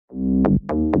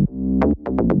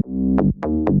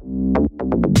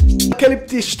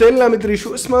كلبتي ستيلا مدري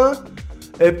شو اسمها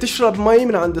بتشرب مي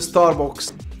من عند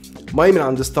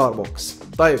ستاربوكس.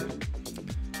 طيب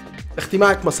اختي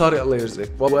معك مصاري الله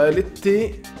يرزقك.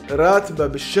 والدتي راتبة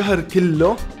بالشهر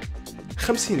كله $50.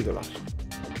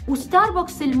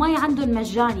 وستاربوكس المي عندهم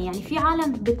مجاني. يعني في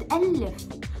عالم بتألف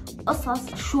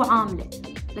قصص شو عاملة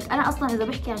لك. أنا أصلا إذا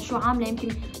بحكي عن شو عاملة يمكن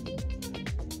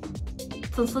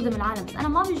تنصدم العالم، بس أنا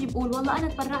ما بيجي بقول والله أنا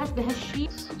تبرعت بهالشي.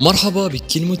 مرحبا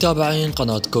بكل متابعين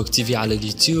قناة جوج تي في على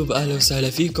اليوتيوب، أهلا وسهلا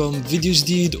فيكم فيديو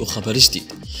جديد وخبر جديد.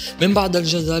 من بعد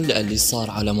الجدل اللي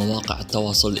صار على مواقع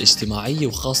التواصل الاجتماعي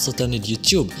وخاصة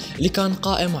اليوتيوب اللي كان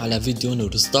قائم على فيديو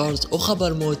نور ستارز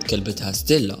وخبر موت كلبتها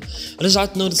ستيلا،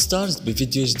 رجعت نور ستارز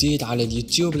بفيديو جديد على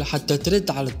اليوتيوب لحتى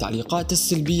ترد على التعليقات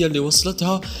السلبية اللي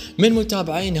وصلتها من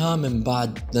متابعينها من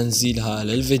بعد تنزيلها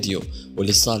للفيديو،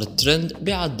 واللي صار ترند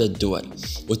بعدة دول،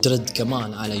 وترد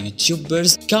كمان على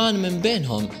يوتيوبرز كان من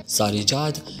بينهم ساري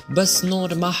جاد، بس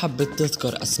نور ما حبت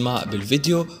تذكر اسماء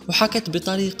بالفيديو وحكت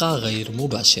بطريقة غير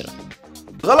مباشرة.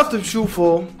 غلط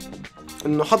بشوفه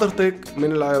انه حضرتك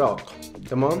من العراق،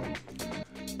 تمام؟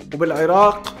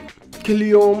 وبالعراق كل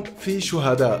يوم في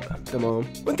شهداء، تمام؟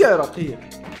 وانت عراقية.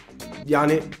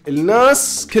 يعني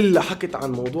الناس كلها حكت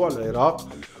عن موضوع العراق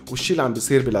والشي اللي عم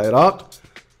بيصير بالعراق،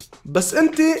 بس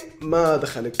انت ما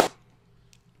دخلك.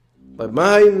 طيب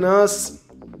ما هاي الناس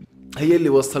هي اللي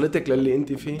وصلتك للي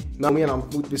انت فيه؟ ناويين عم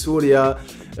تموت بسوريا،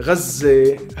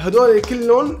 غزة، هدول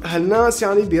كلهم هالناس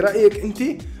يعني برأيك انت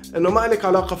انه ما لك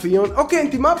علاقة فيهم. اوكي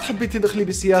انت ما بتحبي تدخلي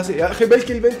بالسياسة يا اخي،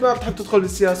 بلكي البنت ما بتحب تدخل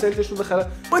بالسياسة، انت شو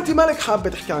دخلها؟ وانت مالك حابة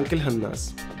تحكي عن كل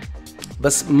هالناس،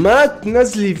 بس ما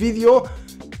تنزلي فيديو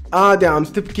قاعدة عم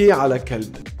تبكي على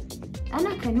كلب.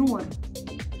 أنا كنور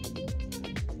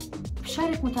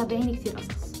بشارك متابعيني كثير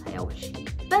قصص، هاي أول شيء،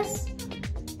 بس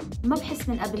ما بحس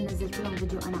من قبل نزلت لهم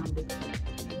فيديو أنا عم ببكي،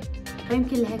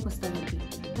 فيمكن لهيك مستغربين.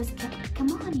 بس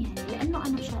كمان يعني لأنه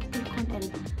أنا بشارك لكم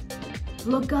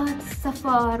الفلوجات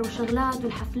السفر وشغلات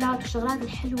والحفلات والشغلات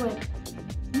الحلوة،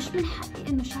 مش من حقي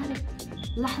إنه شارك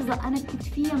لحظة أنا كنت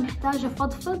فيها محتاجة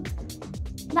فضفض؟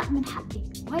 لا، من حقي،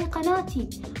 وهي قناتي.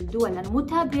 الدول لأن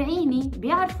متابعيني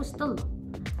بيعرفوا ستيلا.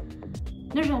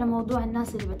 نرجع لموضوع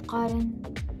الناس اللي بتقارن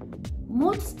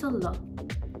موت ستيلا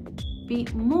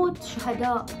بموت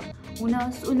شهداء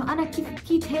وناس، وإنه أنا كيف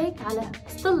بكيت هيك على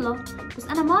ستيلا، بس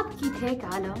أنا ما بكيت هيك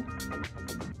على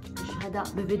الشهداء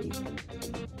بفيديو.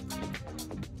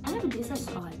 أنا بدي أسأل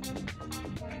سؤال،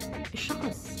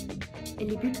 الشخص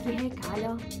اللي بيبكي هيك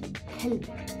على كلب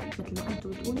مثل ما أنتم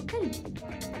بتقولوا كلب،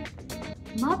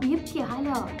 ما بيبكي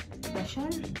على بشر؟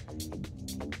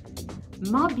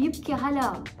 ما بيبكي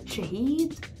على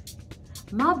شهيد؟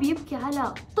 ما بيبكي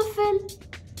على طفل؟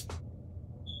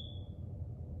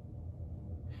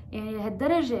 يعني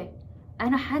لهالدرجة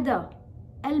أنا حدا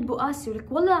قلبه قاسي، ولك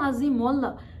والله العظيم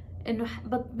والله إنه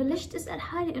بلشت أسأل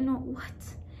حالي إنه وات،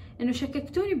 إنه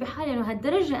شككتوني بحالي إنه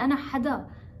هالدرجة أنا حدا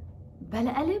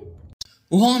بلا قلب.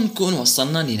 وهون نكون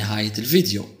وصلنا لنهاية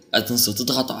الفيديو. لا تنسوا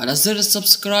تضغطوا على زر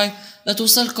السبسكرايب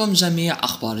لتوصلكم جميع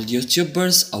أخبار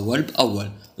اليوتيوبرز أول بأول،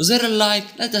 وزر اللايك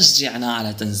لتشجيعنا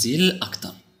على تنزيل الأكثر.